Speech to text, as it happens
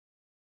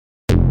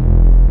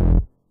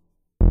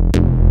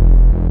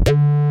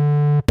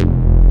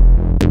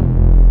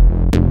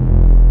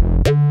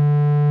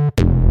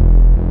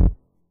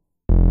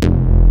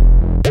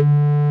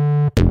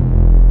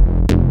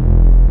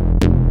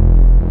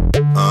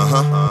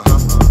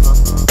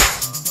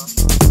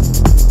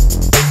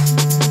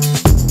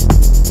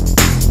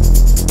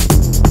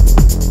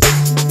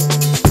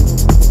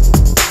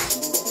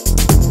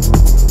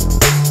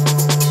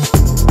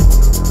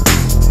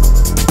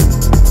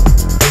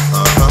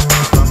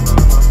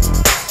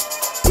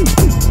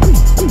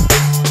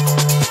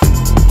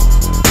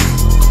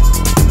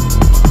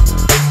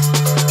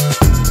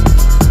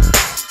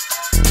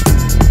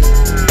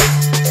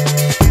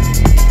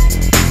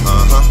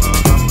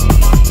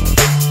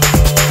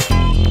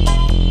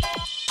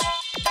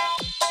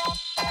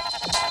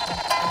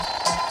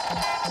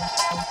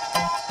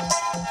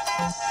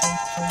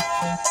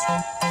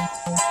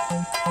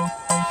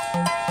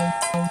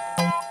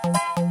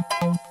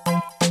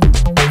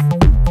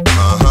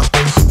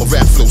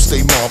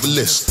Stay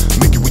marvelous,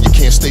 make it where you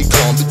can't stay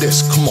calm to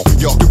this. Come on,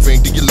 y'all can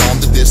ring the alarm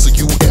to this.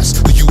 The US,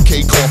 the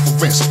UK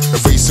conference,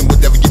 erasing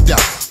whatever you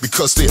doubt,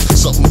 because there's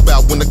something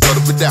about when I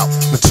gutter it out.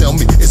 Now tell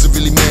me, is it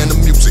really man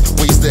of music?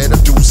 Ways that I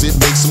do it,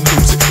 makes them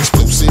lose it.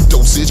 Explosive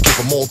dosage, give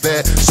them all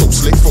that. So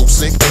slick, fro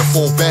slick, and I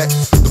fall back.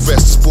 The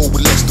rest is bull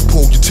with less to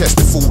pull. You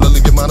tested fool, I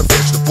leave your mind a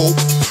vegetable.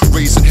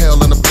 Raising hell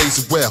and I'm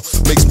blazing well.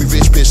 Makes me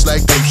rich, bitch,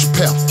 like Dave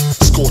Chappelle.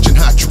 Scorching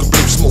hot, you can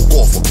blow smoke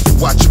off them.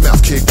 Watch your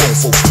mouth, kid, grown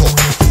folks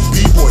talking.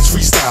 B-boys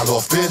freestyle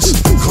off this.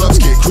 Clubs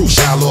get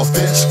crucial off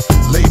this.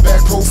 Lay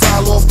back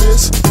profile off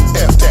this.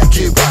 F that,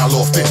 get wild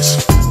off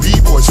this.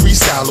 B-boys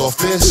freestyle off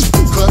this.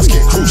 Clubs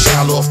get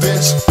crucial off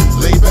this.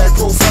 Lay back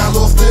profile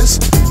off this.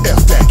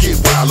 F that, get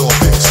wild off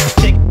this.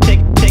 Tick, tick,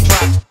 tick,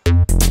 drop.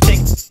 Tick,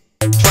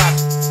 drop.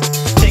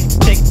 Tick,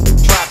 tick,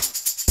 drop.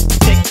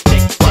 Tick,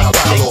 tick, wild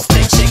off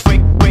this. Tick,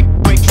 break, break,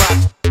 break, drop.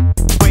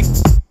 Break,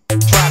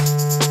 drop.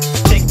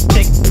 Tick,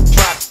 tick,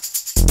 drop.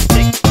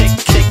 Tick, tick,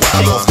 tick,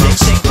 wild off this.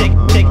 Tick, tick,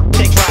 tick,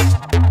 tick, drop.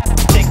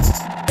 Tick,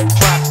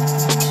 drop.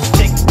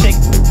 Tick, tick,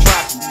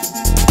 drop.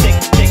 Tick,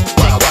 tick,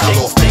 wild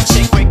off this.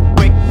 tick, break,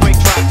 break, break,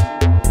 drop.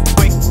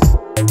 Break,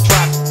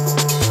 drop.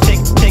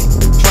 Tick, tick,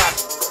 drop.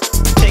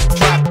 Tick,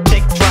 drop.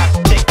 Tick, drop.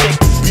 Tick, tick.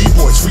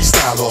 B-boys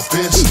freestyle off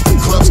this.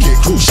 Clubs get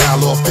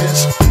crucial off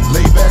this.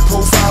 Lay back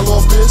profile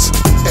off this.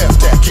 F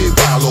that, get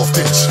wild off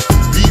this.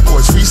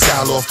 B-boys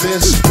freestyle off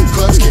this.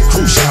 Clubs get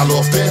crucial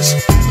off this.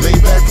 Lay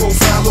back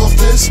profile off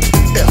this.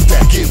 F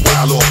that, get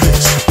wild off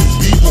this.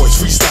 B-boys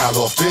freestyle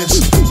off this.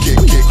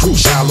 Get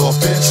crucial off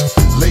this.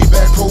 Lay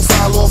back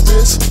profile off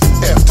this.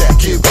 F that,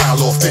 get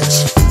wild off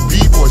this.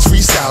 B-boys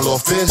freestyle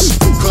off this.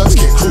 Clubs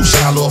get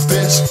crucial off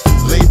this.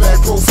 Lay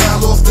back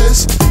profile off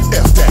this.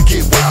 F that,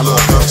 get wild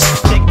off this.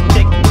 Tick,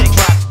 tick, tick,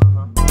 drop.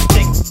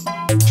 Tick,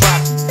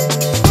 drop.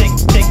 Tick,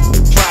 tick,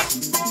 drop.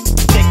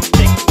 Tick,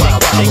 tick,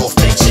 Wild off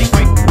this. tick,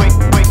 break, break,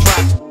 break,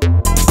 drop.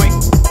 Break,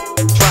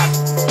 drop.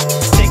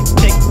 Tick,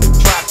 tick,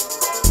 drop.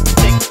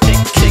 Tick, tick,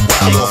 tick,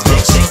 wild off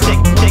this. tick,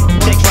 tick, tick,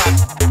 tick, drop.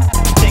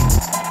 Tick,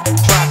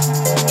 drop.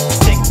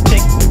 Tick,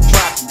 tick,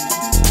 drop.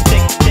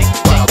 Tick, tick,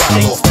 Wild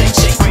off this.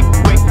 tick, break,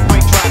 break,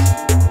 break, drop.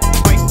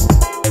 Break,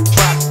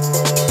 drop.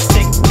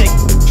 Tick, tick,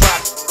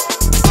 drop.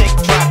 Tick,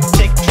 drop,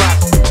 tick, drop.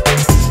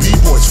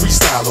 B-boys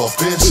freestyle off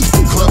this.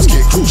 Clubs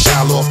get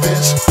crucial off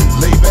this.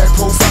 Lay back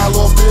profile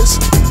off this.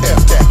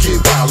 F that, get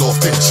wild off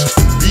this.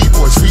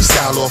 B-boys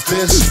freestyle off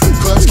this.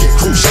 Clubs get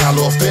crucial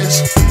off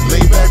this.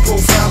 Lay back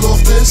profile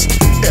off this.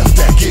 F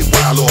that, get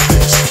wild off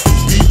this.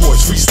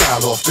 B-boys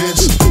freestyle off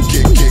this.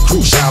 Get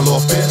crucial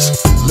off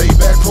this. Lay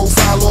back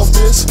profile off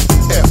this.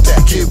 F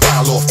that, get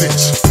wild off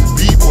this.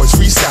 B-boys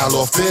freestyle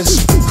off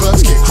this.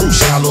 Clubs get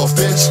crucial off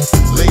this.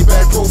 Lay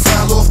back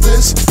profile off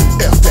this.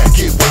 F that,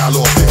 get wild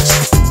off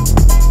this.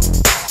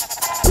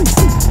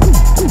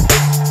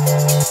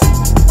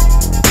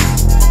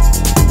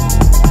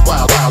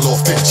 Wild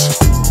off this.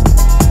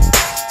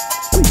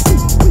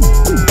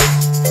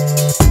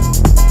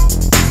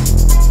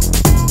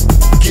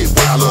 Get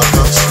wild off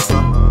this.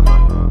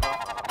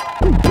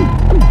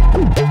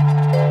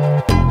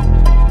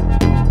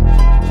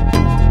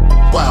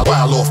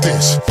 Wild off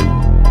this.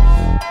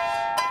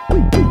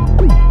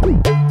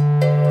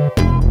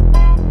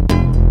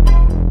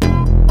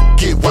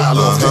 Get wild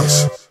off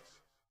this.